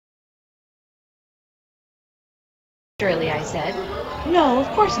Surely, I said. No, of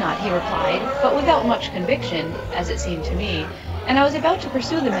course not, he replied, but without much conviction, as it seemed to me, and I was about to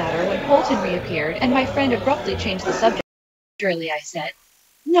pursue the matter when Polton reappeared, and my friend abruptly changed the subject. Surely, I said.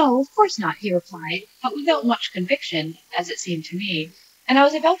 No, of course not, he replied, but without much conviction, as it seemed to me, and I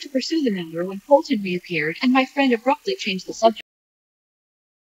was about to pursue the matter when Polton reappeared, and my friend abruptly changed the subject.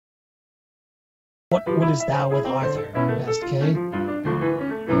 What wouldest thou with Arthur? Asked Kay.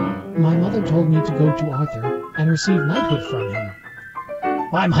 My mother told me to go to Arthur and receive knighthood from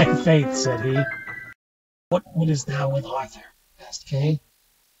him. By my faith, said he. What wouldest thou with Arthur? Asked Kay.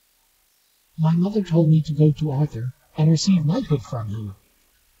 My mother told me to go to Arthur and receive knighthood from him.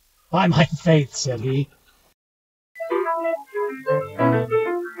 By my faith, said he.